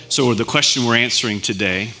So the question we're answering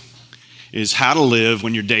today is how to live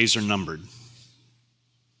when your days are numbered.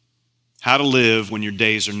 How to live when your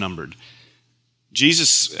days are numbered.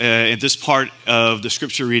 Jesus, at this part of the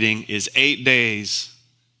scripture reading, is 8 days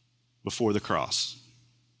before the cross.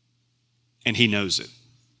 And he knows it.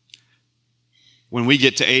 When we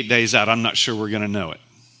get to 8 days out, I'm not sure we're going to know it.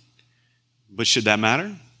 But should that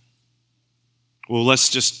matter? Well, let's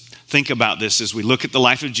just think about this as we look at the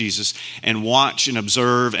life of Jesus and watch and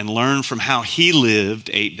observe and learn from how he lived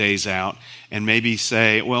 8 days out, and maybe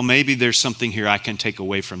say, well, maybe there's something here I can take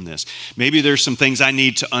away from this. Maybe there's some things I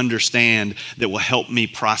need to understand that will help me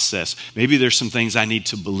process. Maybe there's some things I need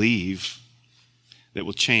to believe that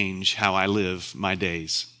will change how I live my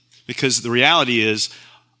days. Because the reality is,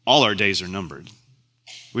 all our days are numbered.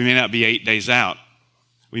 We may not be 8 days out.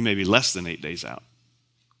 We may be less than 8 days out.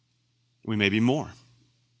 We may be more.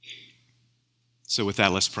 So with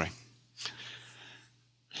that, let's pray.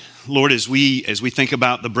 Lord, as we think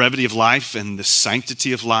about the brevity of life and the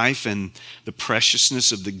sanctity of life and the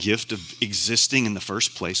preciousness of the gift of existing in the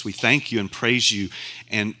first place, we thank you and praise you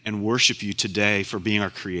and worship you today for being our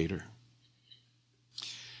creator.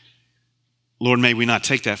 Lord, may we not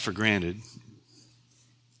take that for granted.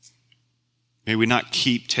 May we not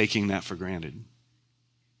keep taking that for granted.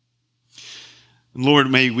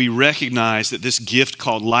 Lord, may we recognize that this gift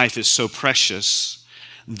called life is so precious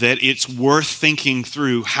that it's worth thinking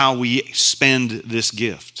through how we spend this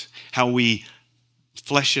gift, how we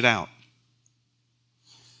flesh it out.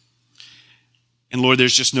 And Lord,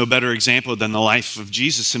 there's just no better example than the life of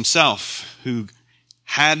Jesus himself, who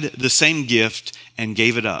had the same gift and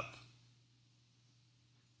gave it up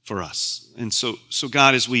for us. And so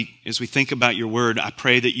God, as we think about your word, I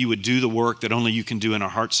pray that you would do the work that only you can do in our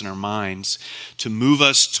hearts and our minds to move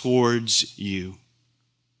us towards you.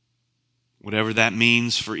 Whatever that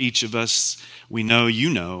means for each of us, we know you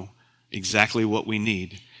know exactly what we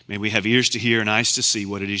need. May we have ears to hear and eyes to see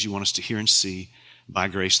what it is you want us to hear and see by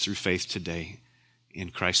grace through faith today. In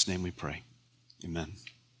Christ's name we pray. Amen.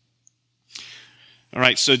 All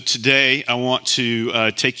right, so today I want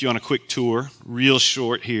to take you on a quick tour, real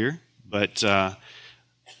short here, but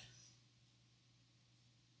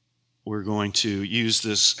we're going to use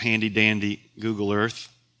this handy-dandy Google Earth.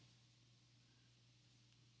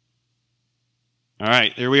 All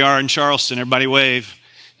right, there we are in Charleston. Everybody wave.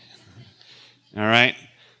 All right,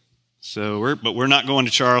 so we're not going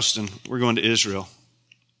to Charleston. We're going to Israel.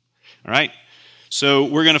 All right, so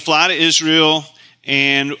we're going to fly to Israel.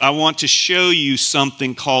 And I want to show you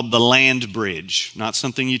something called the land bridge. Not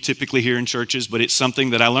something you typically hear in churches, but it's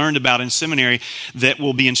something that I learned about in seminary that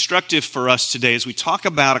will be instructive for us today as we talk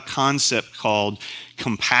about a concept called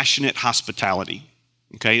compassionate hospitality.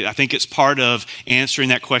 Okay, I think it's part of answering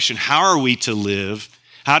that question, how are we to live?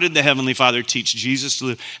 How did the Heavenly Father teach Jesus to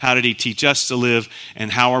live? How did he teach us to live?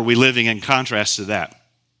 And how are we living in contrast to that?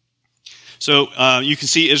 So you can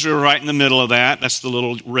see Israel right in the middle of that. That's the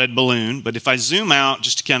little red balloon. But if I zoom out,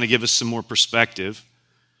 just to kind of give us some more perspective,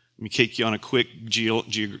 let me take you on a quick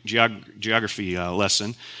geography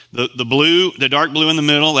lesson. The dark blue in the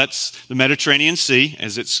middle, that's the Mediterranean Sea,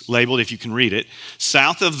 as it's labeled if you can read it.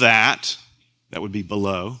 South of that would be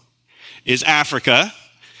below, is Africa.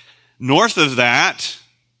 North of that,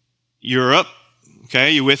 Europe.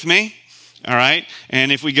 Okay, you with me? All right.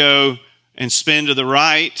 And if we go and spin to the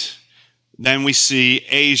right, then we see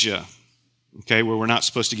Asia, okay, where we're not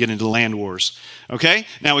supposed to get into land wars. Okay,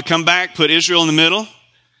 now we come back, put Israel in the middle,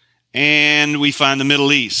 and we find the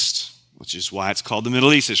Middle East, which is why it's called the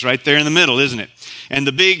Middle East. It's right there in the middle, isn't it? And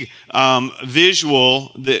the big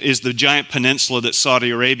visual is the giant peninsula that Saudi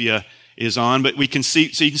Arabia is on, but we can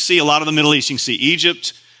see, so you can see a lot of the Middle East. You can see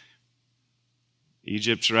Egypt.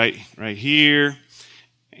 Egypt's right here.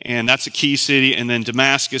 And that's a key city. And then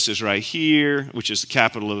Damascus is right here, which is the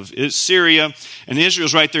capital of Syria. And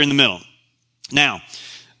Israel's right there in the middle. Now,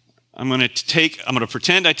 I'm going to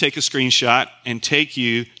pretend I take a screenshot and take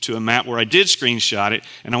you to a map where I did screenshot it.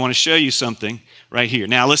 And I want to show you something right here.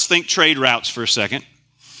 Now, let's think trade routes for a second.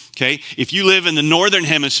 Okay. If you live in the northern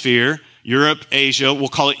hemisphere, Europe, Asia, we'll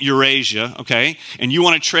call it Eurasia. Okay. And you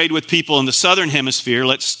want to trade with people in the southern hemisphere,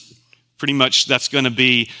 pretty much that's going to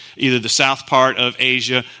be either the south part of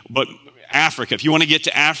Asia, but Africa. If you want to get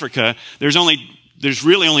to Africa, there's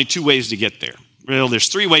really only two ways to get there. Well, there's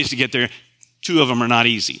three ways to get there. Two of them are not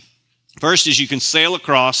easy. First is you can sail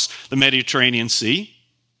across the Mediterranean Sea.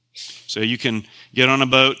 So you can get on a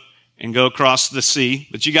boat and go across the sea,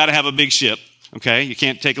 but you got to have a big ship, okay? You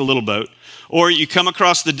can't take a little boat. Or you come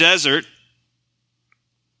across the desert.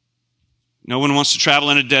 No one wants to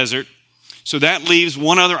travel in a desert. So that leaves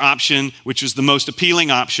one other option, which is the most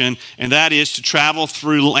appealing option, and that is to travel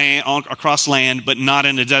through land, across land, but not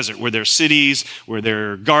in a desert, where there are cities, where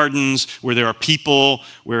there are gardens, where there are people,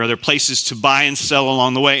 where there are places to buy and sell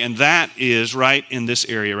along the way. And that is right in this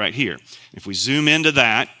area right here. If we zoom into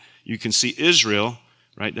that, you can see Israel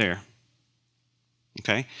right there.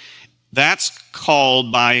 Okay? That's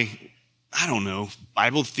called by, I don't know,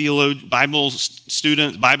 Bible theologians, Bible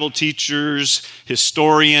students, Bible teachers,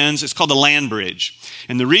 historians. It's called the land bridge.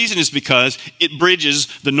 And the reason is because it bridges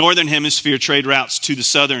the northern hemisphere trade routes to the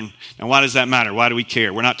southern. Now, why does that matter? Why do we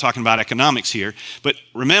care? We're not talking about economics here. But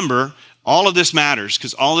remember, all of this matters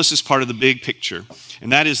because all this is part of the big picture.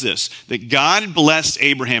 And that is this, that God blessed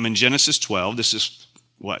Abraham in Genesis 12. This is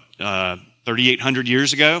 3,800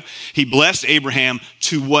 years ago. He blessed Abraham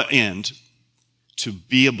to what end? To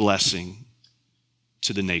be a blessing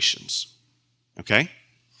to the nations. Okay?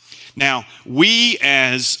 Now, we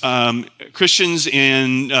as Christians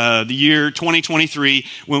in the year 2023,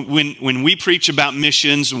 when we preach about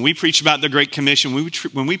missions, when we preach about the Great Commission,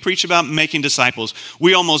 when we preach about making disciples,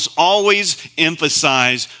 we almost always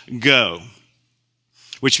emphasize go,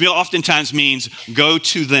 which oftentimes means go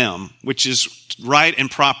to them, which is right and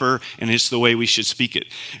proper, and it's the way we should speak it.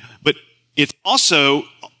 But it also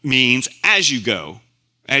means as you go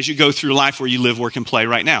through life where you live, work, and play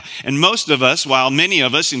right now. And most of us, while many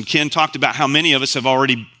of us, and Ken talked about how many of us have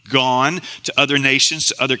already gone to other nations,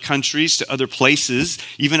 to other countries, to other places,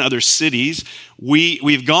 even other cities,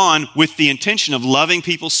 we've gone with the intention of loving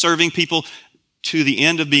people, serving people, to the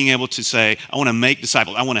end of being able to say, I want to make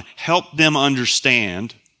disciples. I want to help them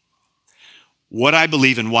understand what I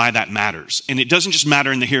believe and why that matters. And it doesn't just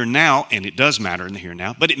matter in the here and now, and it does matter in the here and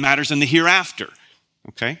now, but it matters in the hereafter.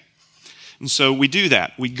 Okay? And so we do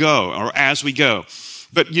that. We go, or as we go.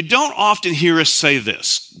 But you don't often hear us say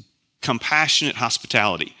this, compassionate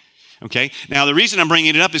hospitality. Okay? Now, the reason I'm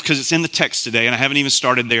bringing it up is because it's in the text today, and I haven't even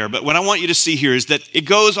started there. But what I want you to see here is that it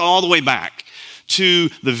goes all the way back to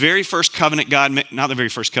the very first covenant God made, not the very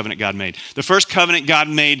first covenant God made, the first covenant God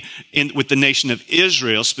made with the nation of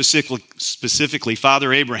Israel, specifically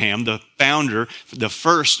Father Abraham, the founder, the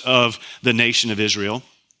first of the nation of Israel.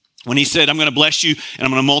 When he said, I'm going to bless you and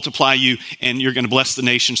I'm going to multiply you and you're going to bless the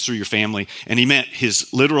nations through your family. And he meant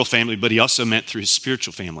his literal family, but he also meant through his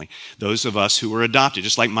spiritual family. Those of us who were adopted,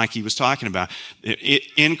 just like Mikey was talking about.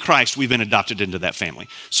 In Christ, we've been adopted into that family.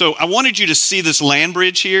 So I wanted you to see this land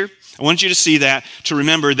bridge here. I want you to see that, to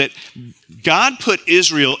remember that God put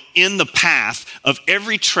Israel in the path of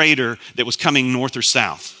every trader that was coming north or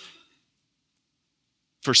south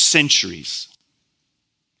for centuries.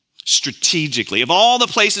 Strategically. Of all the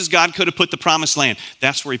places God could have put the promised land,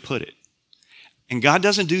 that's where he put it. And God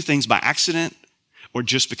doesn't do things by accident or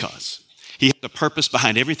just because. He has a purpose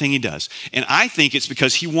behind everything he does. And I think it's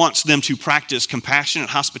because he wants them to practice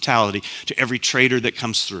compassionate hospitality to every trader that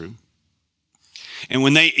comes through. And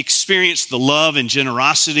when they experience the love and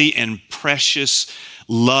generosity and precious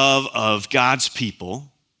love of God's people,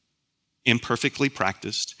 imperfectly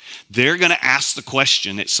practiced, they're going to ask the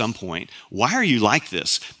question at some point, why are you like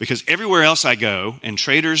this? Because everywhere else I go, and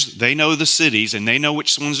traders, they know the cities and they know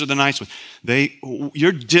which ones are the nice ones.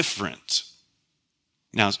 You're different.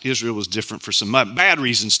 Now, Israel was different for some bad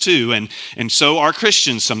reasons too, and so are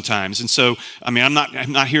Christians sometimes. And so, I mean, I'm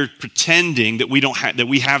not here pretending that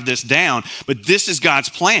we have this down, but this is God's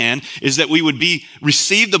plan, is that we would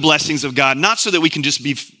receive the blessings of God, not so that we can just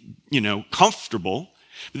be, comfortable,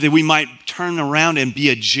 that we might turn around and be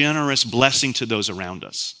a generous blessing to those around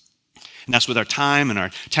us. And that's with our time and our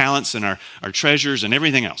talents and our treasures and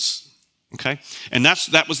everything else. Okay? And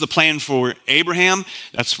that was the plan for Abraham.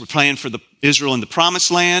 That's the plan for Israel in the promised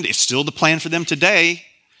land. It's still the plan for them today.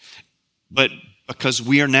 But because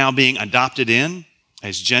we are now being adopted in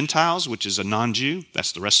as Gentiles, which is a non-Jew,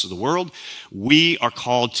 that's the rest of the world, we are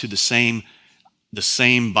called to the same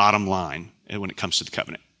bottom line when it comes to the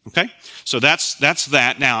covenant. Okay? So that's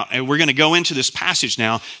that. Now, we're going to go into this passage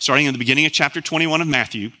now, starting in the beginning of chapter 21 of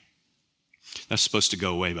Matthew. That's supposed to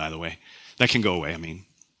go away, by the way. That can go away,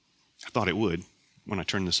 I thought it would when I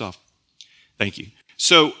turned this off. Thank you.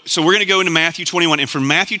 So we're going to go into Matthew 21. And from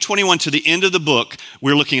Matthew 21 to the end of the book,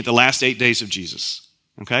 we're looking at the last 8 days of Jesus.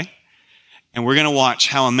 Okay? And we're going to watch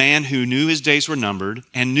how a man who knew his days were numbered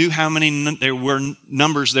and knew how many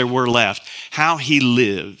numbers there were left, how he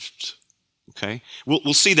lived. Okay?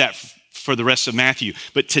 We'll see that for the rest of Matthew.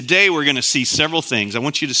 But today we're going to see several things. I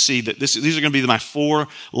want you to see that these are going to be my 4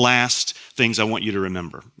 last things I want you to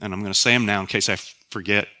remember. And I'm going to say them now in case I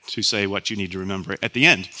forget to say what you need to remember at the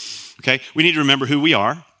end. Okay? We need to remember who we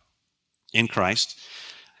are in Christ.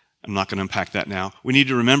 I'm not going to unpack that now. We need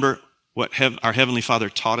to remember what our Heavenly Father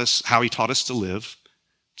taught us, how he taught us to live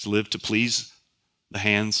to please the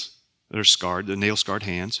hands that are scarred, the nail-scarred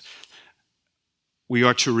hands. We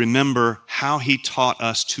are to remember how he taught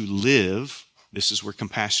us to live. This is where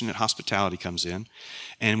compassionate hospitality comes in.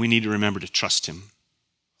 And we need to remember to trust him.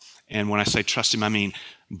 And when I say trust him, I mean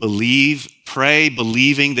pray,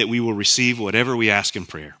 believing that we will receive whatever we ask in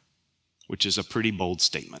prayer, which is a pretty bold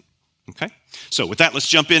statement. Okay? So with that, let's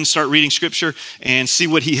jump in, start reading Scripture, and see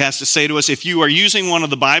what he has to say to us. If you are using one of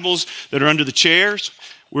the Bibles that are under the chairs,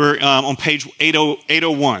 we're on page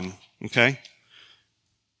 801, okay?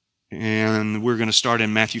 And we're going to start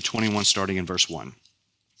in Matthew 21, starting in verse 1.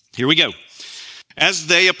 Here we go. As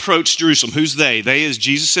they approached Jerusalem, who's they? They is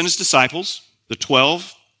Jesus and his disciples, the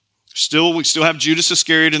 12. We still have Judas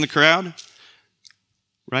Iscariot in the crowd,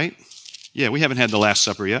 right? Yeah, we haven't had the Last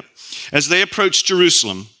Supper yet. As they approached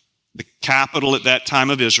Jerusalem, the capital at that time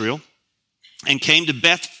of Israel, and came to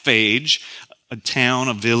Bethphage, a town,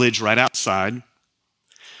 a village right outside,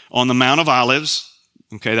 on the Mount of Olives.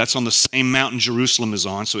 Okay, that's on the same mountain Jerusalem is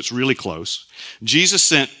on, so it's really close. Jesus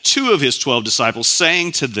sent 2 of his 12 disciples,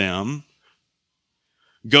 saying to them,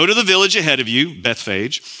 "Go to the village ahead of you,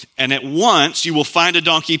 Bethphage, and at once you will find a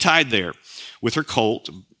donkey tied there with her colt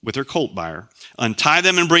by her. Untie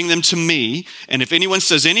them and bring them to me. And if anyone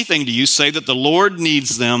says anything to you, say that the Lord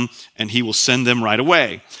needs them, and he will send them right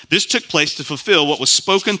away." This took place to fulfill what was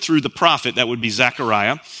spoken through the prophet, that would be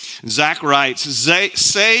Zechariah. Zach writes,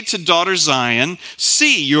 "Say to daughter Zion,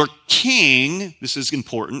 see, your king," this is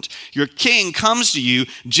important, "your king comes to you,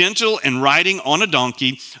 gentle and riding on a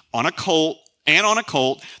donkey, on a colt,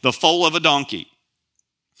 the foal of a donkey."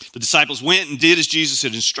 The disciples went and did as Jesus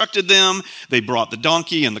had instructed them. They brought the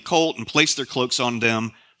donkey and the colt and placed their cloaks on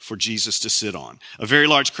them for Jesus to sit on. A very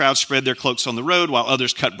large crowd spread their cloaks on the road, while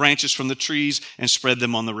others cut branches from the trees and spread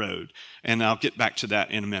them on the road. And I'll get back to that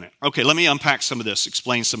in a minute. Okay, let me unpack some of this,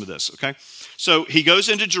 explain some of this, okay? So he goes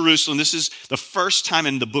into Jerusalem. This is the first time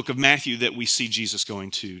in the book of Matthew that we see Jesus going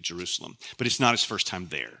to Jerusalem, but it's not his first time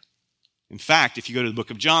there. In fact, if you go to the book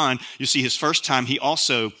of John, you'll see his first time, he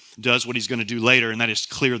also does what he's going to do later, and that is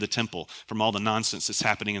clear the temple from all the nonsense that's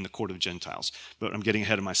happening in the court of Gentiles. But I'm getting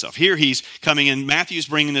ahead of myself. Here he's coming in. Matthew's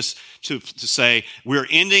bringing this to say, we're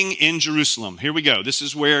ending in Jerusalem. Here we go. This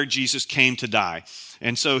is where Jesus came to die.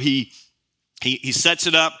 And so he sets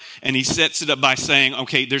it up, and he sets it up by saying,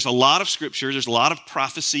 okay, there's a lot of scripture, there's a lot of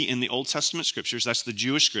prophecy in the Old Testament scriptures. That's the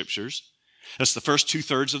Jewish scriptures. That's the first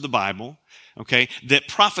 2/3 of the Bible. Okay, that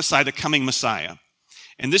prophesy the coming Messiah.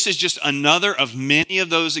 And this is just another of many of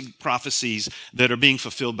those prophecies that are being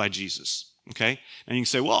fulfilled by Jesus. Okay, and you can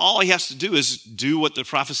say, well, all he has to do is do what the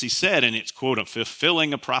prophecy said, and it's, quote,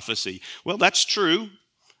 fulfilling a prophecy. Well, that's true.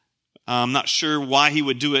 I'm not sure why he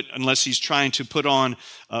would do it unless he's trying to put on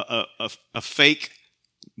a fake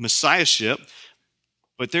messiahship.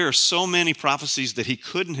 But there are so many prophecies that he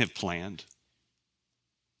couldn't have planned.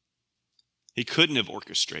 He couldn't have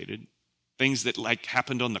orchestrated. Things that like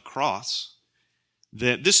happened on the cross,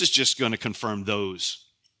 that this is just going to confirm those.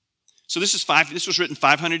 So this was written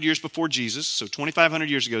 500 years before Jesus. So 2,500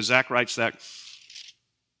 years ago, Zach writes that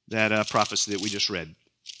prophecy that we just read.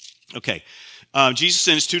 Okay, Jesus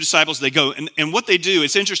and his 2 disciples, they go, and what they do,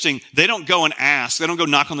 it's interesting, they don't go and ask, they don't go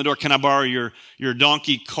knock on the door, "Can I borrow your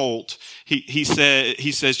donkey colt?" He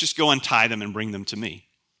says, "Just go untie them and bring them to me."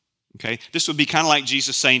 Okay, this would be kind of like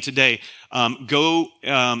Jesus saying today,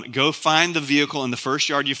 go find the vehicle in the first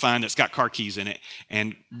yard you find that's got car keys in it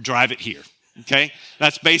and drive it here. Okay,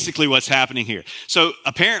 that's basically what's happening here. So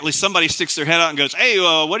apparently somebody sticks their head out and goes, "Hey,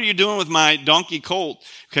 what are you doing with my donkey colt?"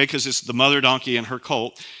 Okay, because it's the mother donkey and her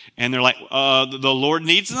colt. And they're like, "The Lord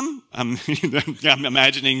needs them?" I'm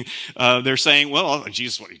imagining they're saying, "Well,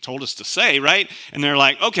 Jesus, what he told us to say," right? And they're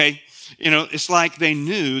like, "Okay," it's like they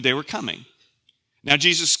knew they were coming. Now,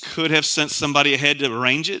 Jesus could have sent somebody ahead to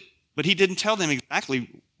arrange it, but he didn't tell them exactly.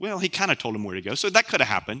 Well, he kind of told them where to go, so that could have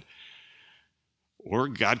happened. Or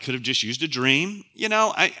God could have just used a dream.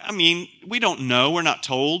 I mean, we don't know. We're not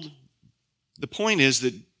told. The point is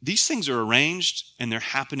that these things are arranged, and they're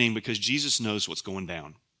happening because Jesus knows what's going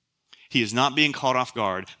down. He is not being caught off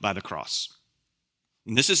guard by the cross.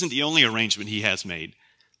 And this isn't the only arrangement he has made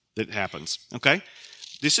that happens, okay?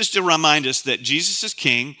 This is to remind us that Jesus is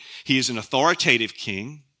king. He is an authoritative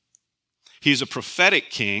king. He is a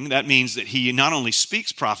prophetic king. That means that he not only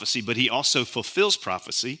speaks prophecy, but he also fulfills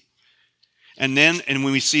prophecy. And when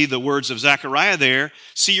we see the words of Zechariah there,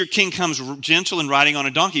 "See, your king comes gentle and riding on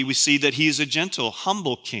a donkey," we see that he is a gentle,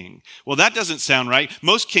 humble king. Well, that doesn't sound right.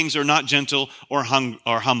 Most kings are not gentle or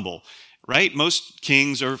humble, right? Most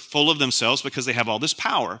kings are full of themselves because they have all this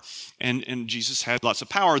power. And Jesus had lots of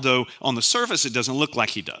power, though on the surface it doesn't look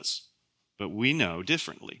like he does. but we know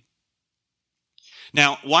differently.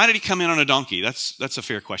 Now, why did he come in on a donkey? That's a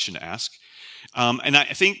fair question to ask. And I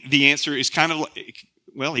think the answer is kind of,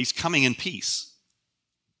 well, he's coming in peace.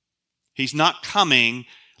 He's not coming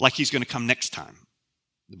like he's going to come next time.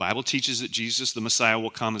 The Bible teaches that Jesus, the Messiah, will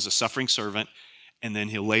come as a suffering servant, and then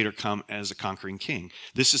he'll later come as a conquering king.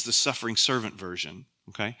 This is the suffering servant version,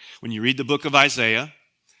 okay? When you read the book of Isaiah,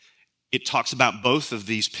 it talks about both of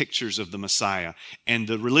these pictures of the Messiah. And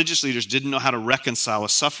the religious leaders didn't know how to reconcile a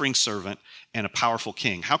suffering servant and a powerful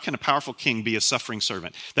king. How can a powerful king be a suffering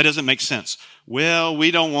servant? That doesn't make sense. Well,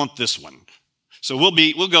 we don't want this one. So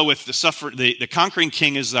we'll go with the conquering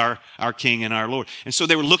king is our king and our Lord. And so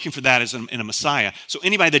they were looking for that as in a Messiah. So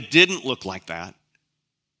anybody that didn't look like that,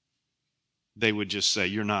 they would just say,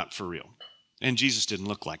 you're not for real. And Jesus didn't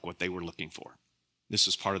look like what they were looking for. This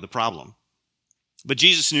was part of the problem. But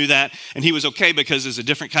Jesus knew that, and he was okay because as a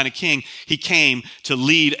different kind of king, he came to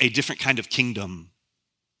lead a different kind of kingdom.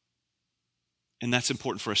 And that's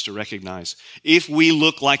important for us to recognize. If we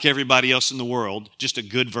look like everybody else in the world, just a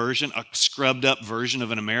good version, a scrubbed up version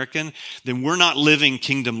of an American, then we're not living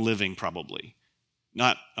kingdom living probably.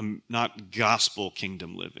 Not gospel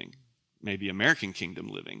kingdom living. Maybe American kingdom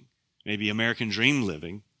living. Maybe American dream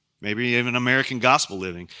living. Maybe even American gospel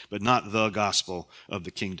living, but not the gospel of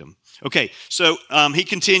the kingdom. Okay, so he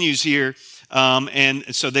continues here,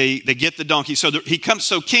 and so they get the donkey.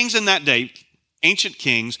 So kings in that day, ancient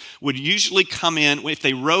kings, would usually come in, if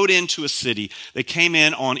they rode into a city, they came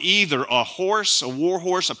in on either a horse, a war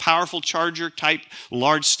horse, a powerful charger type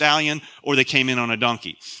large stallion, or they came in on a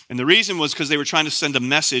donkey. And the reason was because they were trying to send a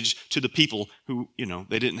message to the people who,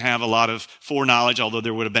 they didn't have a lot of foreknowledge, although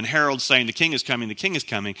there would have been heralds saying the king is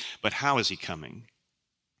coming, but how is he coming?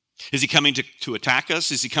 Is he coming to attack us?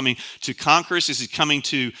 Is he coming to conquer us? Is he coming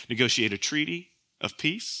to negotiate a treaty of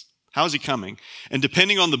peace? How is he coming? And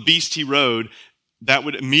depending on the beast he rode, that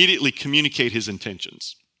would immediately communicate his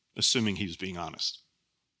intentions, assuming he was being honest.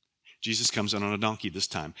 Jesus comes in on a donkey this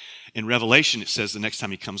time. In Revelation, it says the next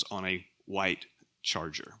time he comes on a white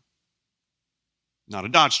charger. Not a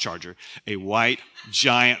Dodge Charger, a white,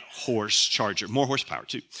 giant horse charger. More horsepower,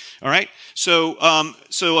 too. All right? So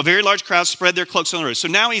a very large crowd spread their cloaks on the road. So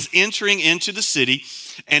now he's entering into the city,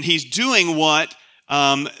 and he's doing what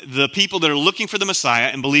the people that are looking for the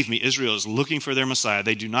Messiah, and believe me, Israel is looking for their Messiah.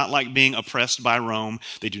 They do not like being oppressed by Rome.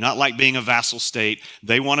 They do not like being a vassal state.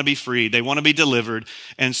 They want to be free. They want to be delivered.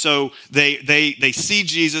 And so they see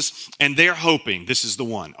Jesus, and they're hoping this is the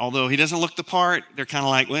one. Although he doesn't look the part, they're kind of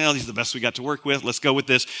like, well, he's the best we got to work with. Let's go with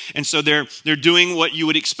this. And so they're doing what you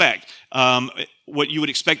would expect,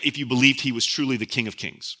 if you believed he was truly the King of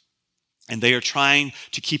Kings. And they are trying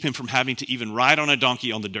to keep him from having to even ride on a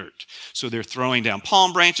donkey on the dirt. So they're throwing down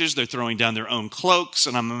palm branches. They're throwing down their own cloaks.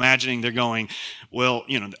 And I'm imagining they're going, well,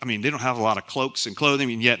 they don't have a lot of cloaks and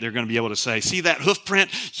clothing, and yet they're going to be able to say, see that hoof print?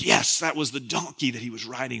 Yes, that was the donkey that he was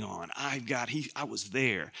riding on. I was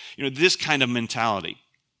there. This kind of mentality.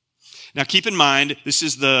 Now, keep in mind, this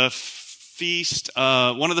is the feast,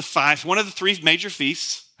 one of the three major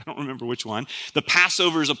feasts. I don't remember which one. The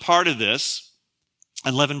Passover is a part of this.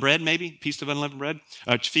 Unleavened bread, maybe? Feast of unleavened bread?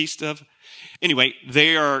 Feast of? Anyway,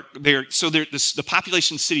 the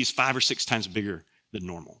population of the city is 5 or 6 times bigger than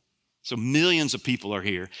normal. So millions of people are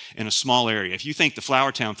here in a small area. If you think the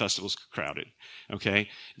Flower Town Festival is crowded, okay,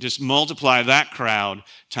 just multiply that crowd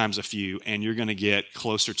times a few, and you're going to get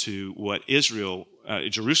closer to what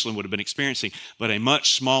Jerusalem would have been experiencing, but a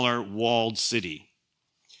much smaller walled city.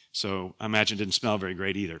 So I imagine it didn't smell very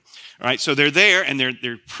great either. All right, so they're there, and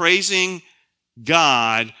they're praising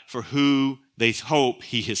God for who they hope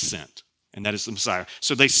he has sent, and that is the Messiah.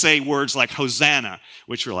 So they say words like Hosanna,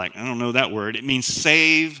 which are like, I don't know that word. It means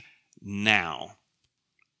save now.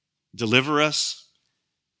 Deliver us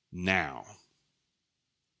now.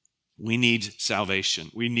 We need salvation.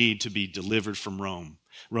 We need to be delivered from Rome.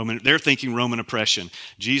 They're thinking Roman oppression.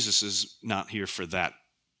 Jesus is not here for that.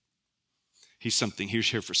 He's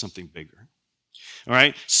here for something bigger. All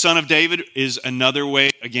right, Son of David is another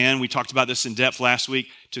way. Again, we talked about this in depth last week,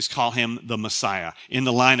 to call him the Messiah. In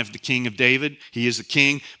the line of the King of David, he is the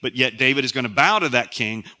king, but yet David is going to bow to that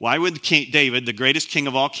king. Why would David, the greatest king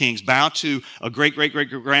of all kings, bow to a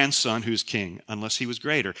great-great-great-grandson who's king, unless he was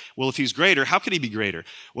greater? Well, if he's greater, how could he be greater?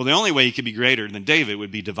 Well, the only way he could be greater than David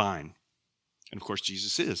would be divine. And of course,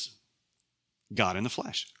 Jesus is God in the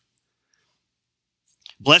flesh.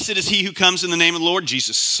 Blessed is he who comes in the name of the Lord.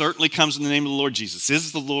 Jesus certainly comes in the name of the Lord. Jesus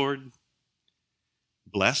is the Lord.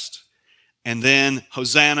 Blessed. And then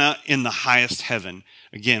Hosanna in the highest heaven.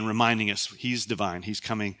 Again, reminding us he's divine. He's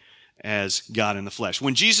coming as God in the flesh.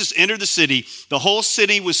 When Jesus entered the city, the whole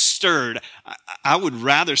city was stirred. I would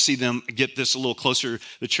rather see them get this a little closer.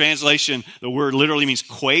 The translation, the word literally means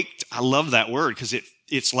quaked. I love that word because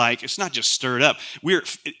it's like, it's not just stirred up.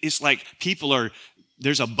 It's like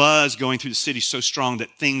there's a buzz going through the city so strong that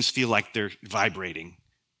things feel like they're vibrating,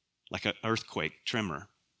 like an earthquake tremor.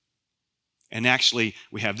 And actually,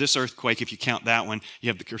 we have this earthquake, if you count that one. You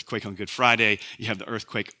have the earthquake on Good Friday. You have the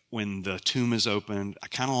earthquake when the tomb is opened. I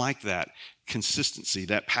kind of like that consistency,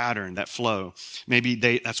 that pattern, that flow. Maybe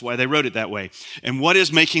that's why they wrote it that way. And what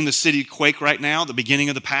is making the city quake right now? The beginning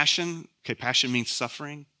of the Passion. Okay, Passion means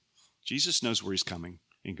suffering. Jesus knows where he's coming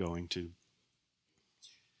and going to.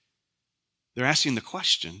 They're asking the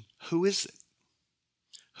question, who is it?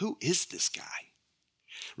 Who is this guy?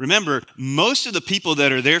 Remember, most of the people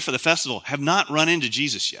that are there for the festival have not run into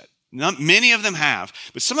Jesus yet. Many of them have,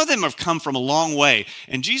 but some of them have come from a long way.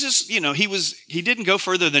 And Jesus, he didn't go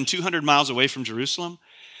further than 200 miles away from Jerusalem,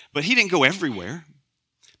 but he didn't go everywhere.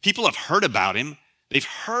 People have heard about him. They've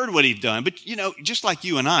heard what he's done. But, just like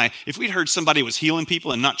you and I, if we'd heard somebody was healing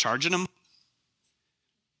people and not charging them,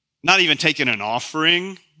 not even taking an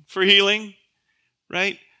offering for healing,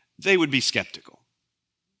 right? They would be skeptical.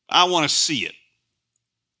 I want to see it.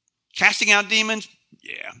 Casting out demons?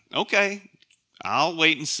 Yeah, okay. I'll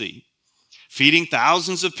wait and see. Feeding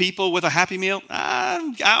thousands of people with a Happy Meal?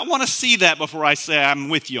 I want to see that before I say I'm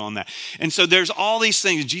with you on that. And so there's all these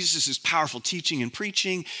things. Jesus is powerful teaching and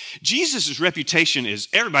preaching. Jesus' reputation is,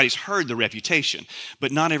 everybody's heard the reputation,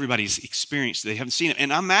 but not everybody's experienced it. They haven't seen it.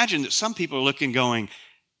 And I imagine that some people are looking going,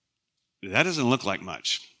 that doesn't look like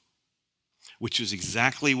much, which is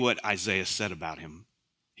exactly what Isaiah said about him.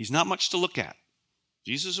 He's not much to look at.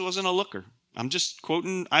 Jesus wasn't a looker. I'm just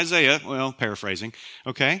quoting Isaiah, well, paraphrasing,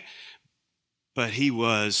 okay? But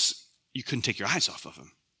you couldn't take your eyes off of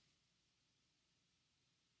him.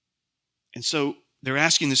 And so they're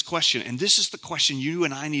asking this question, and this is the question you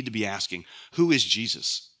and I need to be asking. Who is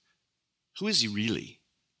Jesus? Who is he really?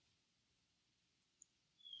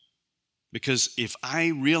 Because if I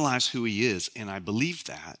realize who he is and I believe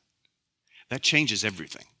that changes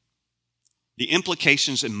everything. The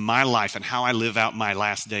implications in my life and how I live out my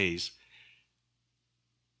last days,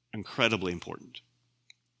 incredibly important.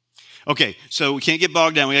 Okay, so we can't get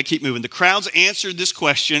bogged down. We got to keep moving. The crowds answered this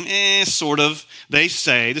question, sort of. They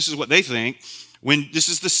say, this is what they think. This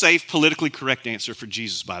is the safe, politically correct answer for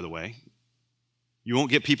Jesus, by the way. You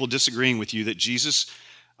won't get people disagreeing with you that Jesus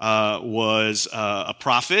was a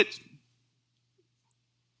prophet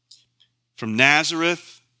from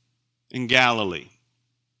Nazareth in Galilee,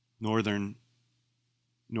 northern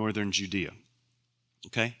Judea.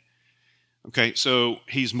 Okay, so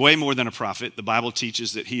he's way more than a prophet. The Bible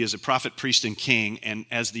teaches that he is a prophet, priest, and king, and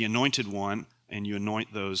as the anointed one, and you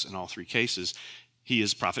anoint those in all three cases, he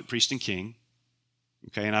is prophet, priest, and king.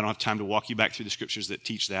 Okay, and I don't have time to walk you back through the scriptures that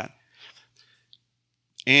teach that.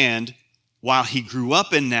 And while he grew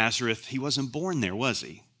up in Nazareth, he wasn't born there, was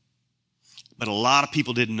he? But a lot of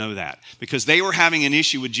people didn't know that because they were having an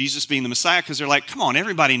issue with Jesus being the Messiah because they're like, come on,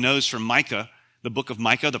 everybody knows from Micah, the book of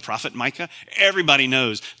Micah, the prophet Micah, everybody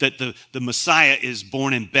knows that the Messiah is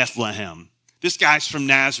born in Bethlehem. This guy's from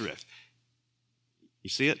Nazareth. You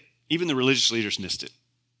see it? Even the religious leaders missed it.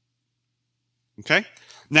 Okay?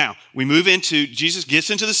 Now, we move into, Jesus gets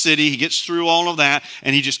into the city, he gets through all of that,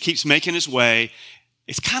 and he just keeps making his way.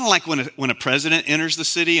 It's kind of like when a president enters the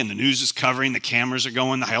city and the news is covering, the cameras are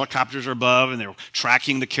going, the helicopters are above, and they're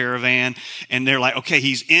tracking the caravan, and they're like, okay,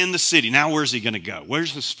 he's in the city. Now where's he going to go?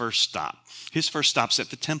 Where's his first stop? His first stop's at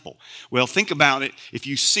the temple. Well, think about it. If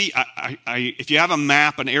you see, if you have a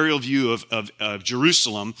map, an aerial view of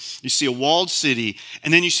Jerusalem, you see a walled city,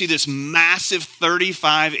 and then you see this massive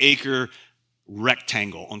 35-acre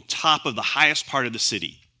rectangle on top of the highest part of the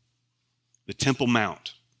city, the Temple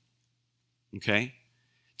Mount. Okay?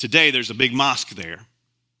 Today, there's a big mosque there.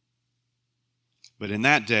 But in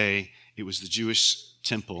that day, it was the Jewish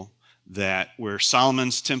temple where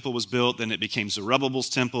Solomon's temple was built, then it became Zerubbabel's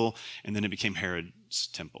temple, and then it became Herod's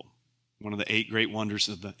temple, one of the 8 great wonders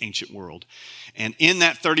of the ancient world. And in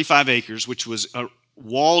that 35 acres, which was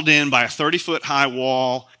walled in by a 30-foot high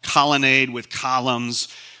wall, colonnade with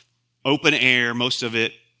columns, open air, most of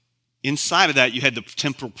it, inside of that, you had the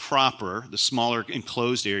temple proper, the smaller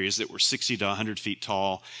enclosed areas that were 60 to 100 feet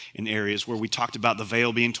tall in areas where we talked about the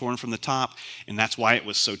veil being torn from the top, and that's why it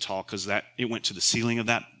was so tall, because it went to the ceiling of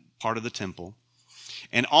that part of the temple.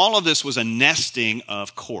 And all of this was a nesting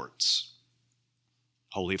of courts.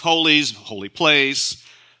 Holy of Holies, holy place,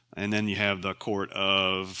 and then you have the court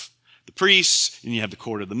of the priests, and you have the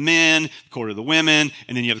court of the men, the court of the women,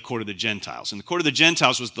 and then you have the court of the Gentiles. And the court of the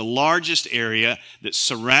Gentiles was the largest area that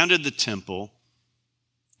surrounded the temple,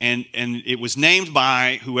 and it was named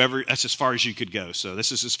by whoever. That's as far as you could go. So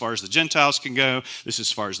this is as far as the Gentiles can go. This is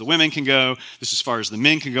as far as the women can go. This is as far as the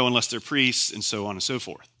men can go unless they're priests, and so on and so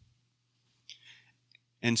forth.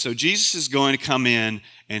 And so Jesus is going to come in,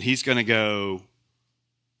 and he's going to go,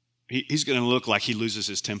 he's going to look like he loses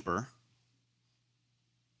his temper.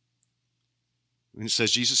 And it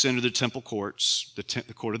says Jesus entered the temple courts,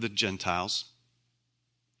 the court of the Gentiles,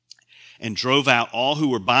 and drove out all who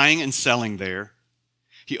were buying and selling there.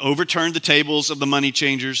 He overturned the tables of the money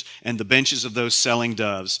changers and the benches of those selling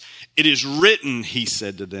doves. It is written, he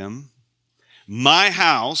said to them, my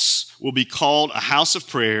house will be called a house of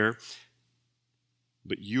prayer,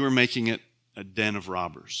 but you are making it a den of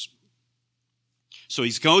robbers. So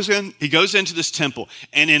he goes into this temple,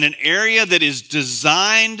 and in an area that is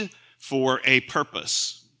designed for a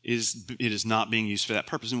purpose, it is not being used for that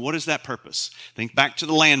purpose. And what is that purpose? Think back to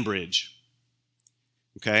the land bridge.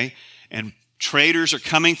 Okay? And traders are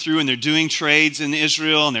coming through, and they're doing trades in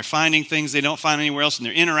Israel, and they're finding things they don't find anywhere else, and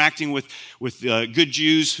they're interacting with good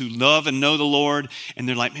Jews who love and know the Lord, and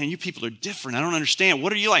they're like, man, you people are different. I don't understand.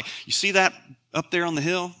 What are you like? You see that up there on the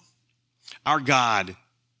hill? Our God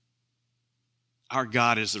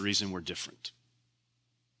is the reason we're different.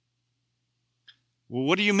 Well,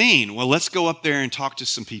 what do you mean? Well, let's go up there and talk to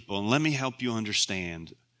some people, and let me help you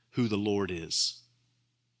understand who the Lord is.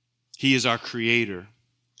 He is our creator.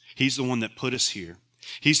 He's the one that put us here.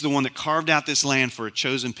 He's the one that carved out this land for a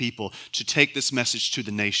chosen people to take this message to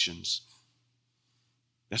the nations.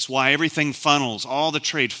 That's why everything funnels, all the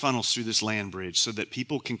trade funnels through this land bridge, so that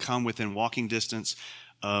people can come within walking distance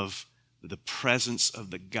of the presence of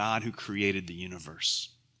the God who created the universe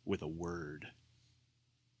with a word.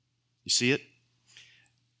 You see it?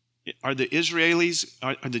 Are the Israelis,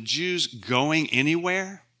 are the Jews going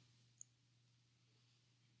anywhere?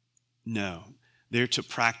 No. They're to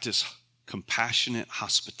practice compassionate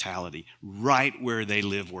hospitality right where they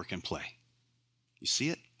live, work, and play. You see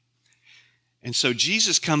it? And so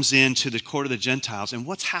Jesus comes into the court of the Gentiles, and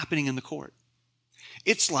what's happening in the court?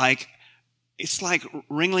 It's like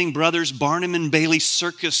Ringling Brothers, Barnum and Bailey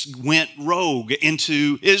circus went rogue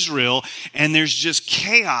into Israel, and there's just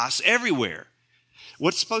chaos everywhere.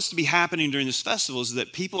 What's supposed to be happening during this festival is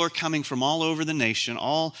that people are coming from all over the nation.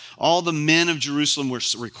 All the men of Jerusalem were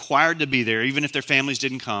required to be there, even if their families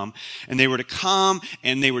didn't come. And they were to come,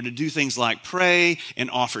 and they were to do things like pray and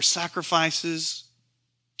offer sacrifices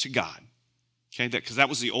to God. Okay, because that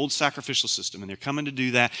was the old sacrificial system, and they're coming to do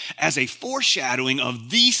that as a foreshadowing of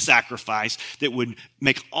the sacrifice that would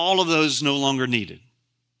make all of those no longer needed.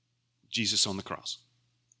 Jesus on the cross.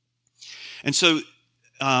 And so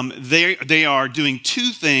they are doing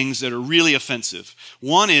two things that are really offensive.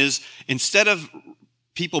 One is, instead of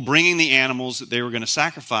people bringing the animals that they were going to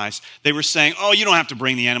sacrifice, they were saying, oh, you don't have to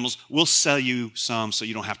bring the animals. We'll sell you some so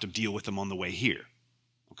you don't have to deal with them on the way here.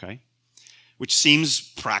 Okay? Which seems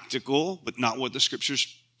practical, but not what the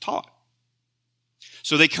scriptures taught.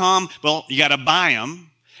 So they come, well, you got to buy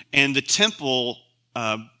them, and the temple,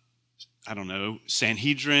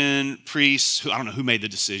 Sanhedrin, priests, I don't know who made the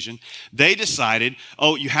decision. They decided,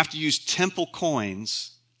 oh, you have to use temple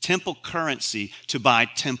coins, temple currency to buy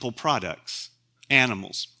temple products,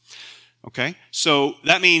 animals. Okay? So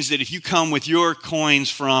that means that if you come with your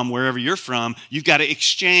coins from wherever you're from, you've got to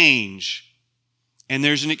exchange. And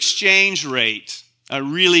there's an exchange rate, a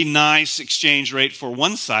really nice exchange rate for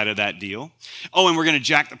one side of that deal. Oh, and we're going to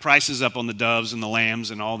jack the prices up on the doves and the lambs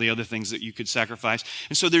and all the other things that you could sacrifice.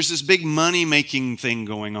 And so there's this big money-making thing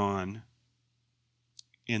going on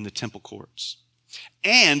in the temple courts.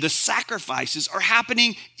 And the sacrifices are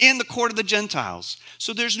happening in the court of the Gentiles.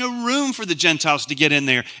 So there's no room for the Gentiles to get in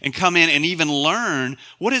there and come in and even learn,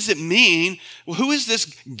 what does it mean? Well, who is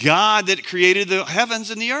this God that created the heavens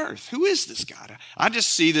and the earth? Who is this God? I just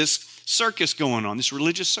see this circus going on, this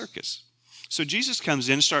religious circus. So Jesus comes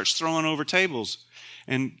in and starts throwing over tables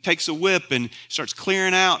and takes a whip and starts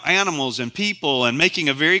clearing out animals and people and making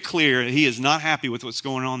it very clear that he is not happy with what's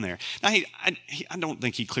going on there. Now, I don't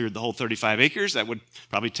think he cleared the whole 35 acres. That would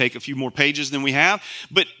probably take a few more pages than we have.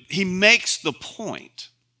 But he makes the point,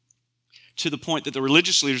 to the point that the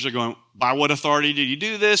religious leaders are going, by what authority did you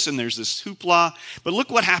do this? And there's this hoopla. But look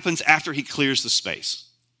what happens after he clears the space.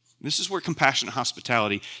 This is where compassionate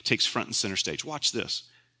hospitality takes front and center stage. Watch this.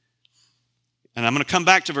 And I'm going to come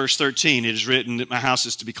back to verse 13. It is written that my house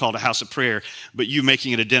is to be called a house of prayer, but you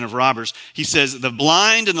making it a den of robbers. He says, the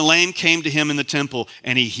blind and the lame came to him in the temple,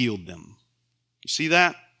 and he healed them. You see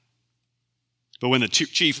that? But when the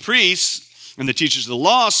chief priests and the teachers of the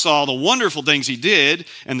law saw the wonderful things he did,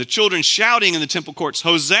 and the children shouting in the temple courts,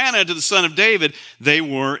 Hosanna to the Son of David, they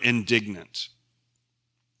were indignant.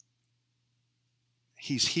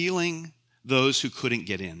 He's healing those who couldn't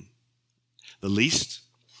get in. The least,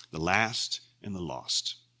 the last, and the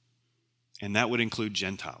lost. And that would include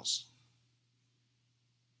Gentiles.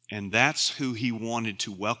 And that's who he wanted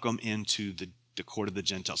to welcome into the court of the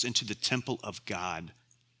Gentiles, into the temple of God.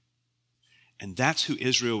 And that's who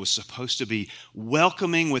Israel was supposed to be,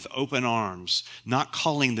 welcoming with open arms, not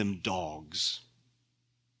calling them dogs,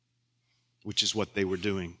 which is what they were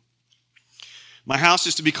doing. My house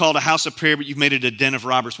is to be called a house of prayer, but you've made it a den of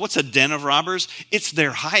robbers. What's a den of robbers? It's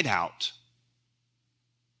their hideout.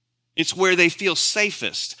 It's where they feel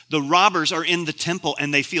safest. The robbers are in the temple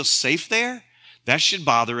and they feel safe there. That should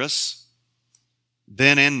bother us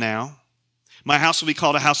then and now. My house will be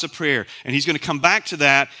called a house of prayer. And he's going to come back to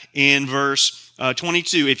that in verse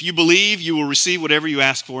 22. If you believe, you will receive whatever you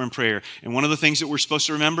ask for in prayer. And one of the things that we're supposed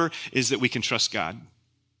to remember is that we can trust God.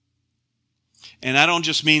 And I don't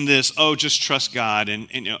just mean this, just trust God. And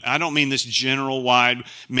I don't mean this general wide,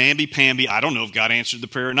 mamby-pamby, I don't know if God answered the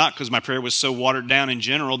prayer or not because my prayer was so watered down in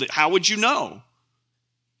general that how would you know?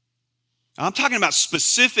 I'm talking about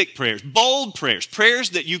specific prayers, bold prayers,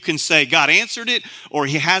 prayers that you can say God answered it or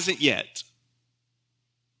he hasn't yet.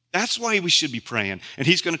 That's why we should be praying. And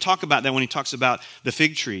he's going to talk about that when he talks about the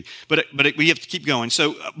fig tree. But we have to keep going.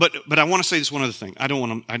 So, but I want to say this one other thing. I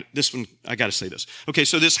got to say this. Okay,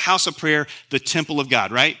 so this house of prayer, the temple of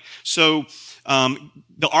God, right? So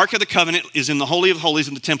the Ark of the Covenant is in the Holy of Holies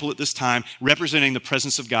in the temple at this time, representing the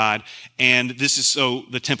presence of God. And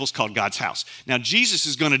the temple's called God's house. Now, Jesus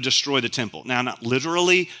is going to destroy the temple. Now, not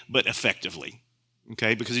literally, but effectively.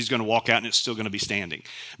 Okay, because he's going to walk out and it's still going to be standing.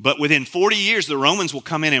 But within 40 years, the Romans will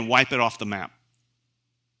come in and wipe it off the map.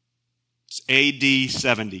 It's AD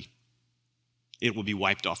 70. It will be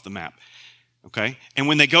wiped off the map. Okay, and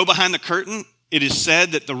when they go behind the curtain, it is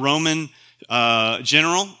said that the Roman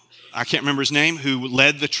general, I can't remember his name, who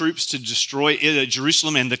led the troops to destroy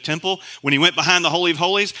Jerusalem and the temple, when he went behind the Holy of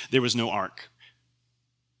Holies, there was no ark.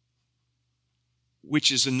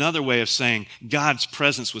 Which is another way of saying God's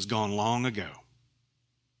presence was gone long ago.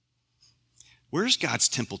 Where's God's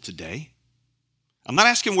temple today? I'm not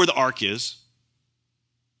asking where the ark is.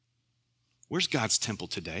 Where's God's temple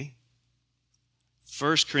today?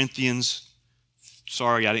 1 Corinthians,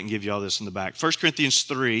 sorry I didn't give you all this in the back. 1 Corinthians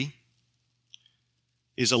 3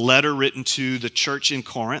 is a letter written to the church in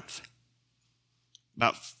Corinth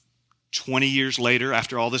about 20 years later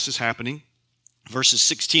after all this is happening. Verses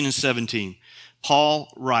 16 and 17.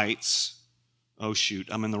 Paul writes,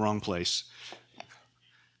 I'm in the wrong place.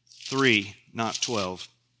 3, not 12.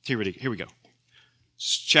 Here we go.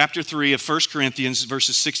 Chapter 3 of 1 Corinthians,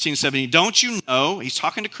 verses 16 and 17. Don't you know, he's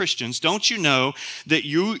talking to Christians, don't you know that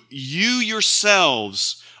you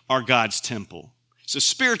yourselves are God's temple? It's a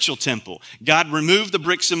spiritual temple. God removed the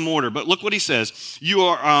bricks and mortar. But look what he says. You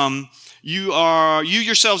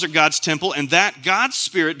yourselves are God's temple, and that God's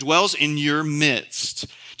Spirit dwells in your midst.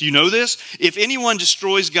 Do you know this? If anyone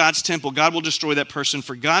destroys God's temple, God will destroy that person,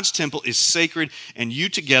 for God's temple is sacred, and you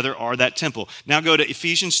together are that temple. Now go to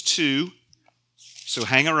Ephesians 2. So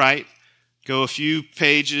hang a right. Go a few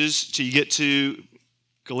pages till you get to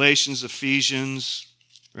Galatians, Ephesians,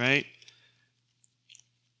 right?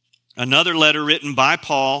 Another letter written by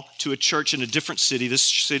Paul to a church in a different city. This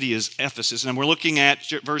city is Ephesus. And we're looking at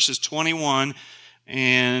verses 21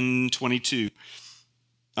 and 22.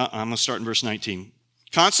 I'm going to start in verse 19.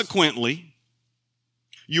 Consequently,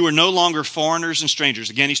 you are no longer foreigners and strangers.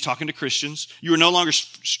 Again, he's talking to Christians. You are no longer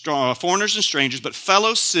foreigners and strangers, but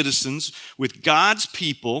fellow citizens with God's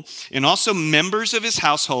people and also members of his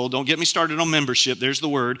household. Don't get me started on membership. There's the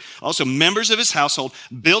word. Also members of his household,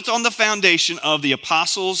 built on the foundation of the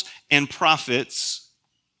apostles and prophets,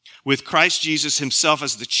 with Christ Jesus himself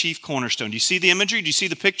as the chief cornerstone. Do you see the imagery? Do you see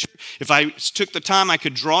the picture? If I took the time, I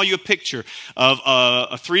could draw you a picture of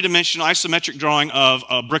a three-dimensional isometric drawing of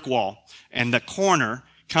a brick wall. And the corner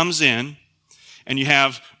comes in, and you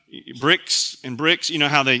have bricks and bricks. You know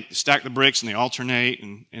how they stack the bricks and they alternate,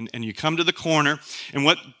 and you come to the corner. And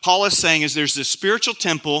what Paul is saying is there's this spiritual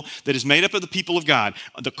temple that is made up of the people of God.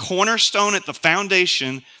 The cornerstone at the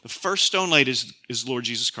foundation, the first stone laid is Lord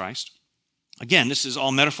Jesus Christ. Again, this is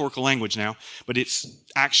all metaphorical language now, but it's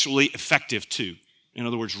actually effective too. In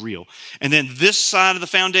other words, real. And then this side of the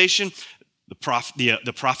foundation, the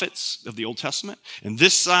prophets of the Old Testament. And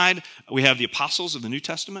this side, we have the apostles of the New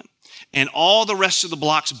Testament. And all the rest of the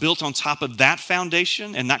blocks built on top of that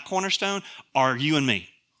foundation and that cornerstone are you and me.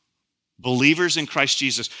 Believers in Christ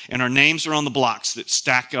Jesus. And our names are on the blocks that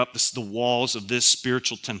stack up the walls of this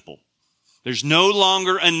spiritual temple. There's no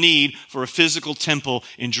longer a need for a physical temple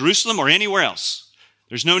in Jerusalem or anywhere else.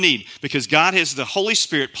 There's no need because God has the Holy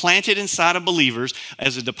Spirit planted inside of believers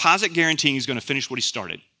as a deposit guaranteeing he's going to finish what he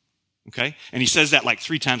started. Okay? And he says that like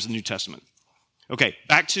 3 times in the New Testament. Okay,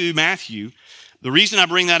 back to Matthew. The reason I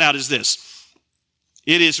bring that out is this.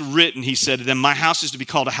 It is written, he said to them, my house is to be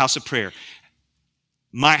called a house of prayer.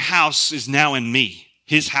 My house is now in me.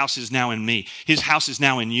 His house is now in me. His house is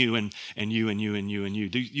now in you and you and you and you and you.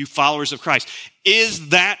 You followers of Christ. Is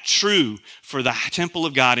that true for the temple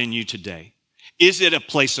of God in you today? Is it a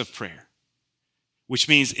place of prayer? Which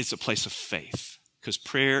means it's a place of faith. Because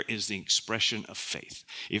prayer is the expression of faith.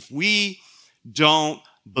 If we don't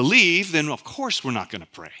believe, then of course we're not going to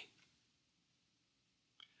pray.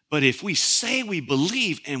 But if we say we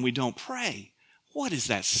believe and we don't pray, what does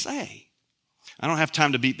that say? I don't have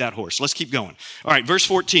time to beat that horse. Let's keep going. All right, verse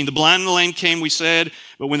 14. The blind and the lame came, we said,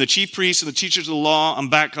 but when the chief priests and the teachers of the law, I'm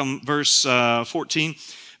back on verse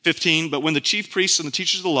 15. But when the chief priests and the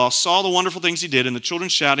teachers of the law saw the wonderful things he did and the children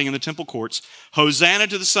shouting in the temple courts, Hosanna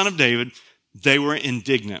to the Son of David, they were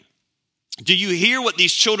indignant. Do you hear what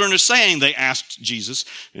these children are saying? They asked Jesus.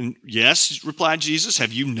 And yes, replied Jesus,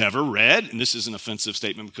 have you never read? And this is an offensive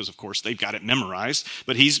statement because, of course, they've got it memorized.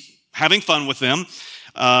 But he's having fun with them.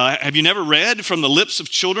 Have you never read from the lips of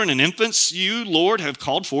children and infants, you, Lord, have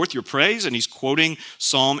called forth your praise? And he's quoting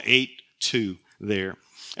Psalm 8:2 there.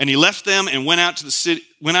 And he left them and went out of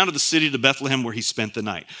the city to Bethlehem where he spent the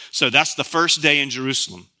night. So that's the first day in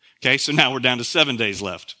Jerusalem. Okay, so now we're down to 7 days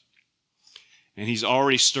left. And he's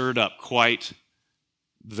already stirred up quite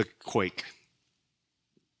the quake.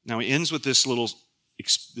 Now he ends with this little,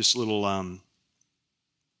 I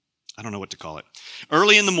don't know what to call it.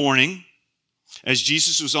 Early in the morning, as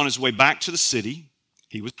Jesus was on his way back to the city,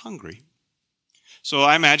 he was hungry. So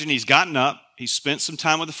I imagine he's gotten up, he's spent some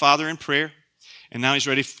time with the Father in prayer, and now he's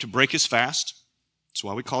ready to break his fast. That's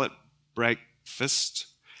why we call it breakfast.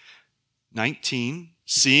 19,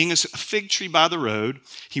 seeing a fig tree by the road,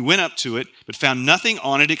 he went up to it, but found nothing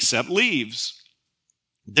on it except leaves.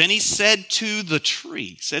 Then he said to the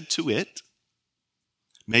tree, said to it,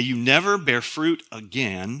 may you never bear fruit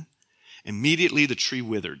again. Immediately the tree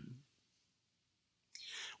withered.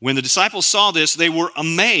 When the disciples saw this, they were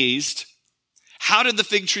amazed. How did the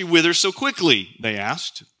fig tree wither so quickly? They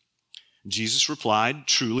asked. Jesus replied,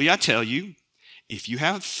 truly I tell you, if you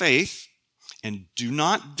have faith and do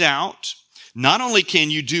not doubt, not only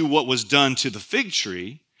can you do what was done to the fig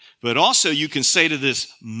tree, but also you can say to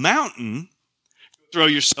this mountain, throw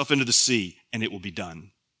yourself into the sea, and it will be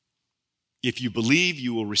done. If you believe,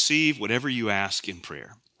 you will receive whatever you ask in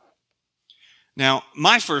prayer. Now,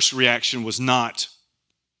 my first reaction was not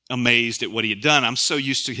amazed at what he had done. I'm so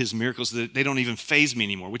used to his miracles that they don't even faze me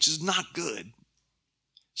anymore, which is not good.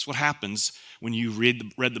 It's what happens when you read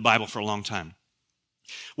the Bible for a long time.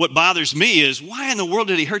 What bothers me is, why in the world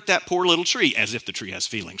did he hurt that poor little tree? As if the tree has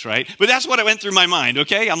feelings, right? But that's what went through my mind,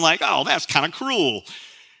 okay? I'm like, oh, that's kind of cruel.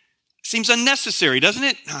 Seems unnecessary, doesn't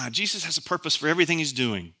it? Jesus has a purpose for everything he's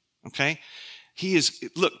doing, okay?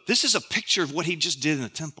 Look, this is a picture of what he just did in the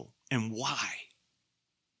temple. And why?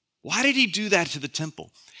 Why did he do that to the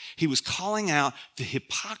temple? He was calling out the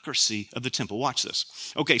hypocrisy of the temple. Watch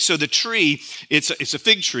this. Okay, so the tree, it's a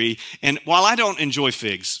fig tree. And while I don't enjoy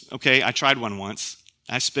figs, okay, I tried one once.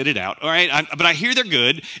 I spit it out. All right, but I hear they're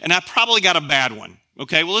good, and I probably got a bad one.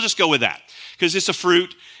 Okay, well, let's just go with that. Because it's a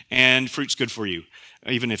fruit, and fruit's good for you,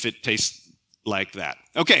 even if it tastes like that.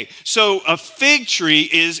 Okay, so a fig tree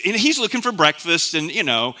and he's looking for breakfast, and,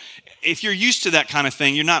 if you're used to that kind of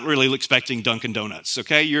thing, you're not really expecting Dunkin' Donuts,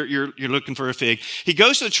 okay? You're looking for a fig. He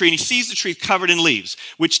goes to the tree, and he sees the tree covered in leaves,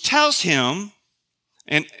 which tells him,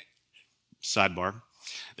 and sidebar,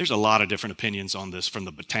 there's a lot of different opinions on this from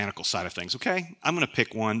the botanical side of things, okay? I'm going to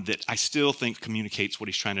pick one that I still think communicates what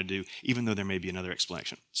he's trying to do, even though there may be another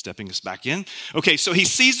explanation. Stepping us back in. Okay, so he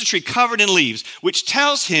sees the tree covered in leaves, which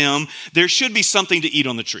tells him there should be something to eat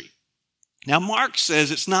on the tree. Now, Mark says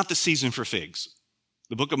it's not the season for figs.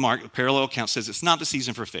 The book of Mark, the parallel account, says it's not the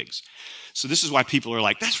season for figs. So this is why people are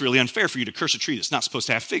like, that's really unfair for you to curse a tree that's not supposed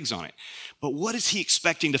to have figs on it. But what is he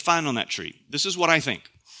expecting to find on that tree? This is what I think.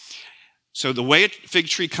 So the way a fig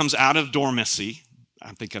tree comes out of dormancy,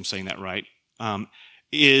 I think I'm saying that right,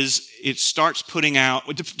 is it starts putting out,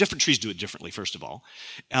 different trees do it differently, first of all.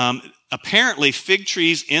 Apparently, fig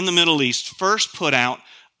trees in the Middle East first put out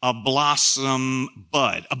a bud,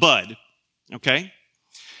 okay?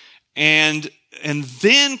 And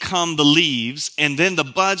then come the leaves, and then the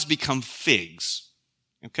buds become figs,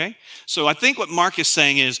 okay? So I think what Mark is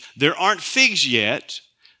saying is there aren't figs yet,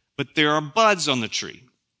 but there are buds on the tree.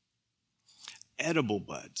 Edible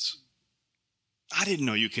buds. I didn't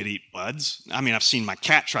know you could eat buds. I mean, I've seen my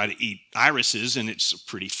cat try to eat irises, and it's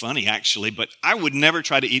pretty funny, actually, but I would never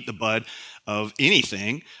try to eat the bud of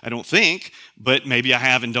anything, I don't think, but maybe I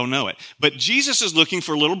have and don't know it. But Jesus is looking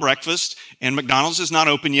for a little breakfast, and McDonald's is not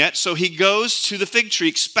open yet, so he goes to the fig tree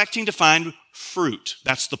expecting to find fruit.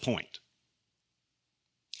 That's the point.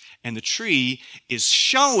 And the tree is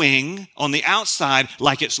showing on the outside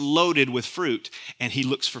like it's loaded with fruit, and he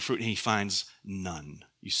looks for fruit, and he finds none.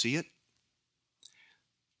 You see it?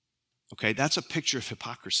 Okay, that's a picture of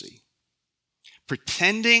hypocrisy.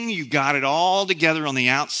 Pretending you got it all together on the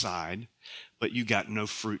outside, but you got no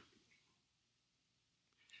fruit.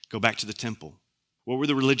 Go back to the temple. What were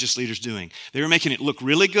the religious leaders doing? They were making it look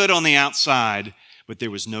really good on the outside, but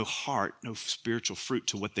there was no heart, no spiritual fruit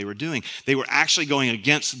to what they were doing. They were actually going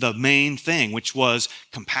against the main thing, which was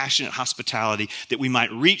compassionate hospitality, that we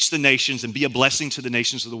might reach the nations and be a blessing to the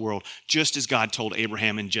nations of the world, just as God told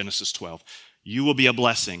Abraham in Genesis 12. You will be a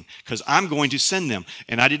blessing because I'm going to send them.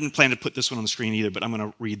 And I didn't plan to put this one on the screen either, but I'm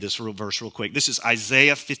going to read this verse real quick. This is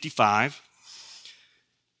Isaiah 55.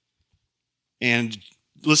 And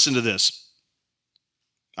listen to this.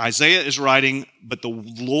 Isaiah is writing, but the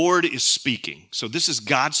Lord is speaking. So this is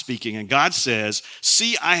God speaking. And God says,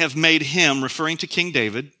 see, I have made him, referring to King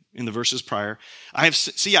David in the verses prior. I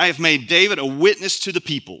have made David a witness to the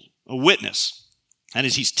people, a witness. And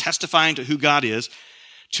as he's testifying to who God is,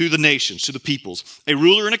 to the nations, to the peoples, a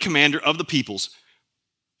ruler and a commander of the peoples.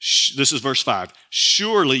 This is verse 5.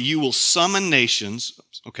 Surely you will summon nations.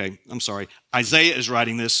 Okay, I'm sorry. Isaiah is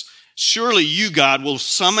writing this. Surely you, God, will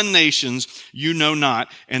summon nations you know not,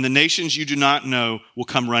 and the nations you do not know will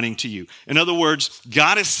come running to you. In other words,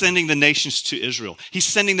 God is sending the nations to Israel. He's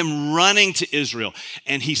sending them running to Israel,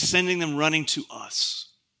 and he's sending them running to us.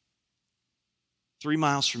 3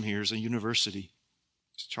 miles from here is a university.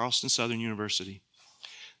 It's Charleston Southern University.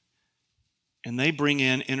 And they bring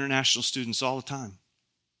in international students all the time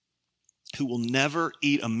who will never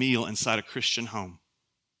eat a meal inside a Christian home.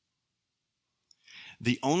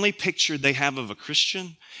 The only picture they have of a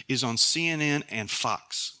Christian is on CNN and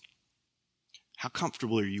Fox. How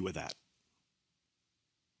comfortable are you with that?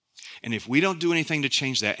 And if we don't do anything to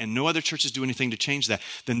change that, and no other churches do anything to change that,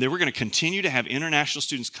 then we're going to continue to have international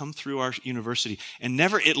students come through our university and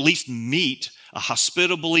never at least meet a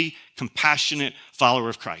hospitably compassionate follower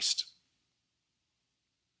of Christ.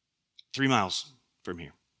 3 miles from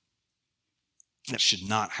here. That should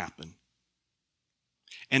not happen.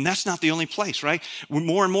 And that's not the only place, right?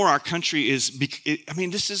 More and more our country is,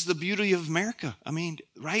 this is the beauty of America.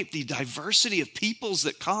 Right? The diversity of peoples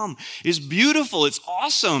that come is beautiful. It's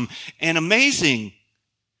awesome and amazing.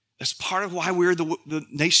 That's part of why we're the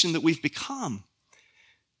nation that we've become.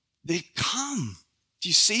 They come. Do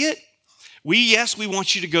you see it? Yes, we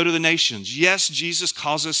want you to go to the nations. Yes, Jesus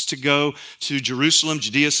calls us to go to Jerusalem,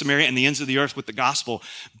 Judea, Samaria, and the ends of the earth with the gospel.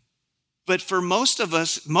 But for most of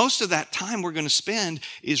us, most of that time we're going to spend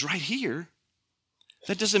is right here.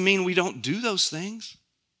 That doesn't mean we don't do those things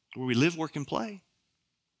where we live, work, and play.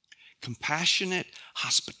 Compassionate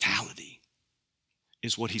hospitality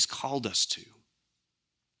is what he's called us to.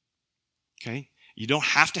 Okay? You don't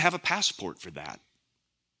have to have a passport for that.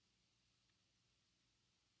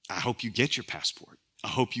 I hope you get your passport. I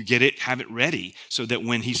hope you get it, have it ready so that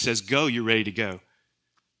when he says go, you're ready to go.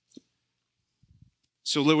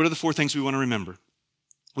 So what are the 4 things we want to remember?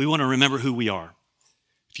 We want to remember who we are.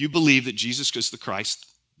 If you believe that Jesus is the Christ,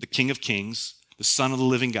 the King of Kings, the Son of the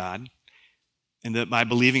living God, and that by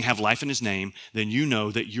believing have life in his name, then you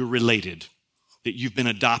know that you're related, that you've been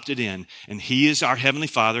adopted in, and he is our heavenly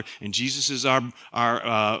Father, and Jesus is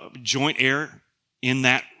our joint heir in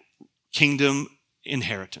that kingdom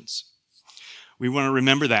inheritance. We want to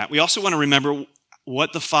remember that. We also want to remember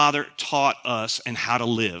what the Father taught us and how to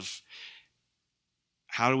live.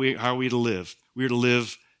 How are we to live? We are to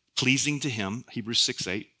live pleasing to him, Hebrews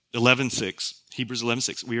 6:8, 11:6, Hebrews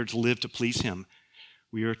 11:6. We are to live to please him.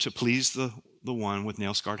 We are to please the one with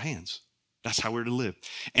nail-scarred hands. That's how we're to live.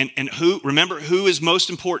 And remember who is most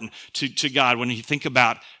important to God when you think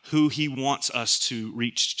about who he wants us to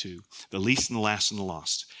reach to, the least and the last and the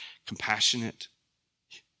lost. Compassionate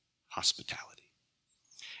hospitality.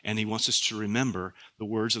 And he wants us to remember the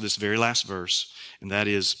words of this very last verse, and that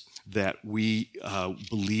is that we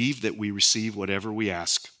believe that we receive whatever we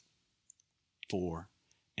ask for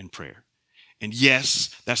in prayer. And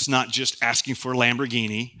yes, that's not just asking for a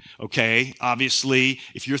Lamborghini, okay? Obviously,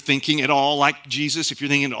 if you're thinking at all like Jesus, if you're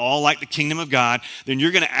thinking at all like the kingdom of God, then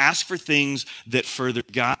you're going to ask for things that further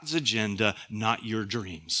God's agenda, not your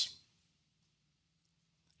dreams.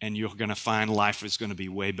 And you're going to find life is going to be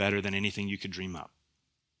way better than anything you could dream up.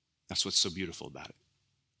 That's what's so beautiful about it,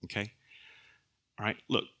 okay? All right,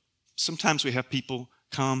 look, sometimes we have people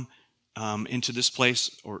come into this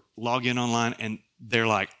place or log in online, and they're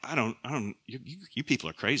like, you people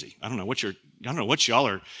are crazy. I don't know what y'all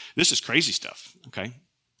are. This is crazy stuff. Okay,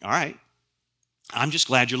 all right. I'm just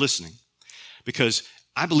glad you're listening because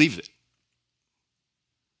I believe it.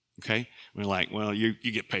 Okay, we're like, well, you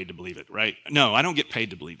get paid to believe it, right? No, I don't get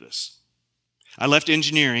paid to believe this. I left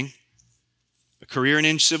engineering, a career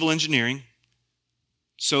in civil engineering,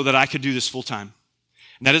 so that I could do this full time.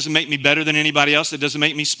 And that doesn't make me better than anybody else. That doesn't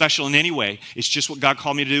make me special in any way. It's just what God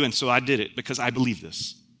called me to do, and so I did it because I believe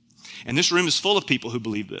this. And this room is full of people who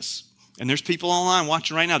believe this. And there's people online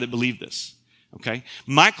watching right now that believe this. Okay?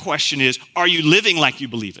 My question is, are you living like you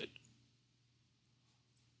believe it?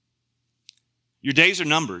 Your days are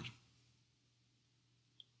numbered.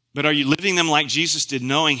 But are you living them like Jesus did,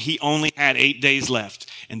 knowing he only had 8 days left?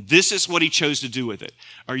 And this is what he chose to do with it.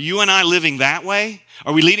 Are you and I living that way?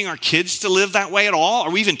 Are we leading our kids to live that way at all?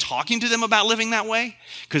 Are we even talking to them about living that way?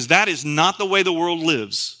 Because that is not the way the world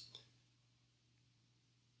lives.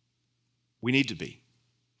 We need to be.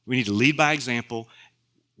 We need to lead by example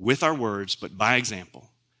with our words, but by example,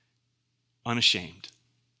 unashamed.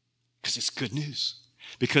 Because it's good news.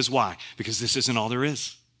 Because why? Because this isn't all there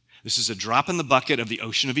is. This is a drop in the bucket of the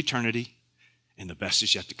ocean of eternity, and the best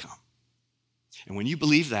is yet to come. And when you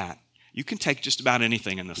believe that, you can take just about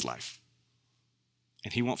anything in this life.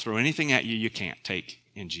 And he won't throw anything at you you can't take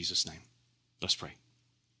in Jesus' name. Let's pray.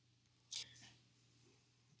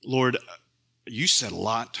 Lord, you said a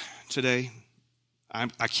lot today.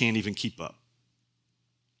 I can't even keep up.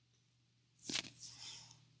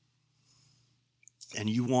 And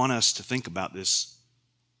you want us to think about this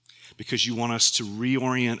because you want us to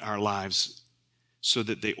reorient our lives so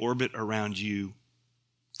that they orbit around you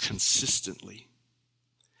consistently,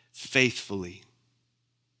 faithfully,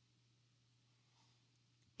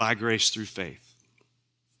 by grace through faith.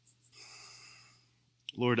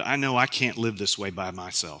 Lord, I know I can't live this way by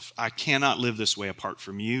myself. I cannot live this way apart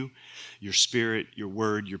from you, your Spirit, your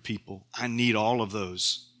word, your people. I need all of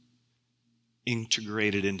those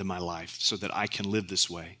integrated into my life so that I can live this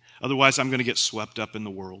way. Otherwise, I'm going to get swept up in the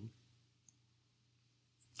world.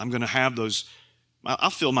 I'm going to have those, I'll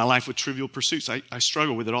fill my life with trivial pursuits. I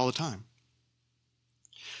struggle with it all the time.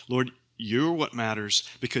 Lord, you're what matters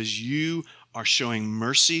because you are showing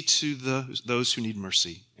mercy to those who need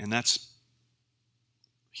mercy, and that's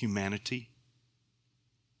humanity.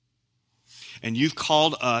 And you've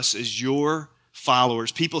called us as your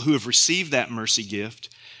followers, people who have received that mercy gift,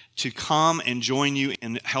 to come and join you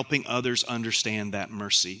in helping others understand that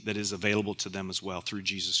mercy that is available to them as well through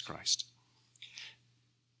Jesus Christ.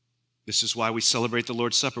 This is why we celebrate the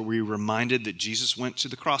Lord's Supper. We're reminded that Jesus went to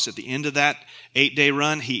the cross. At the end of that 8-day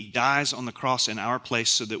run, he dies on the cross in our place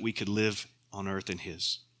so that we could live on earth in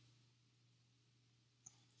his.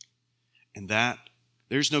 And that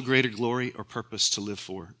there's no greater glory or purpose to live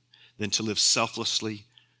for than to live selflessly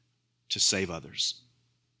to save others.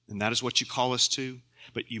 And that is what you call us to,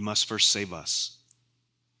 but you must first save us.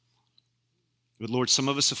 But Lord, some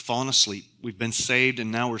of us have fallen asleep. We've been saved,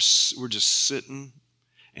 and now we're just sitting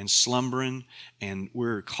and slumbering, and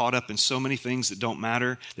we're caught up in so many things that don't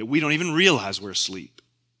matter that we don't even realize we're asleep.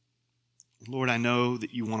 Lord, I know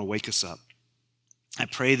that you want to wake us up. I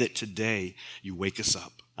pray that today you wake us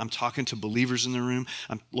up. I'm talking to believers in the room.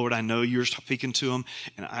 Lord, I know you're speaking to them,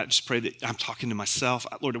 and I just pray that I'm talking to myself.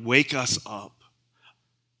 Lord, wake us up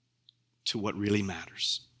to what really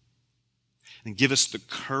matters. And give us the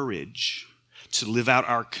courage to live out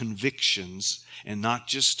our convictions and not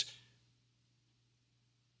just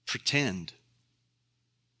pretend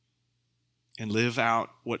and live out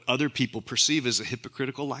what other people perceive as a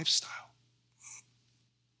hypocritical lifestyle.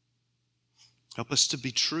 Help us to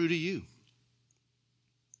be true to you,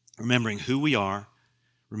 remembering who we are,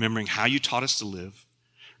 remembering how you taught us to live,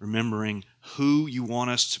 remembering who you want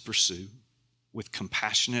us to pursue with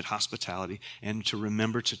compassionate hospitality, and to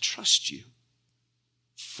remember to trust you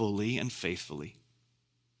fully and faithfully.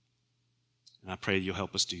 And I pray you'll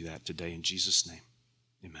help us do that today in Jesus' name.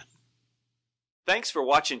 Amen. Thanks for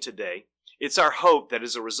watching today. It's our hope that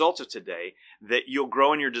as a result of today, that you'll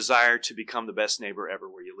grow in your desire to become the best neighbor ever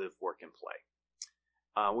where you live, work, and play.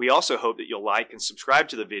 We also hope that you'll like and subscribe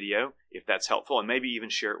to the video if that's helpful, and maybe even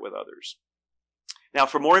share it with others. Now,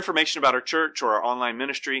 for more information about our church or our online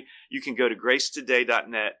ministry, you can go to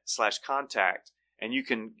gracetoday.net/contact, and you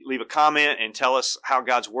can leave a comment and tell us how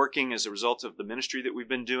God's working as a result of the ministry that we've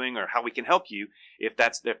been doing, or how we can help you if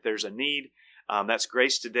there's a need. That's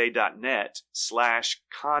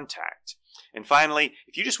gracetoday.net/contact. And finally,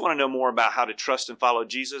 if you just want to know more about how to trust and follow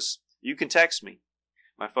Jesus, you can text me.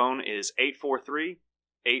 My phone is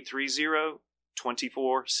 843-830-8255.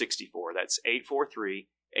 2464. That's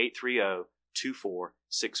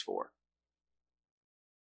 843-830-2464.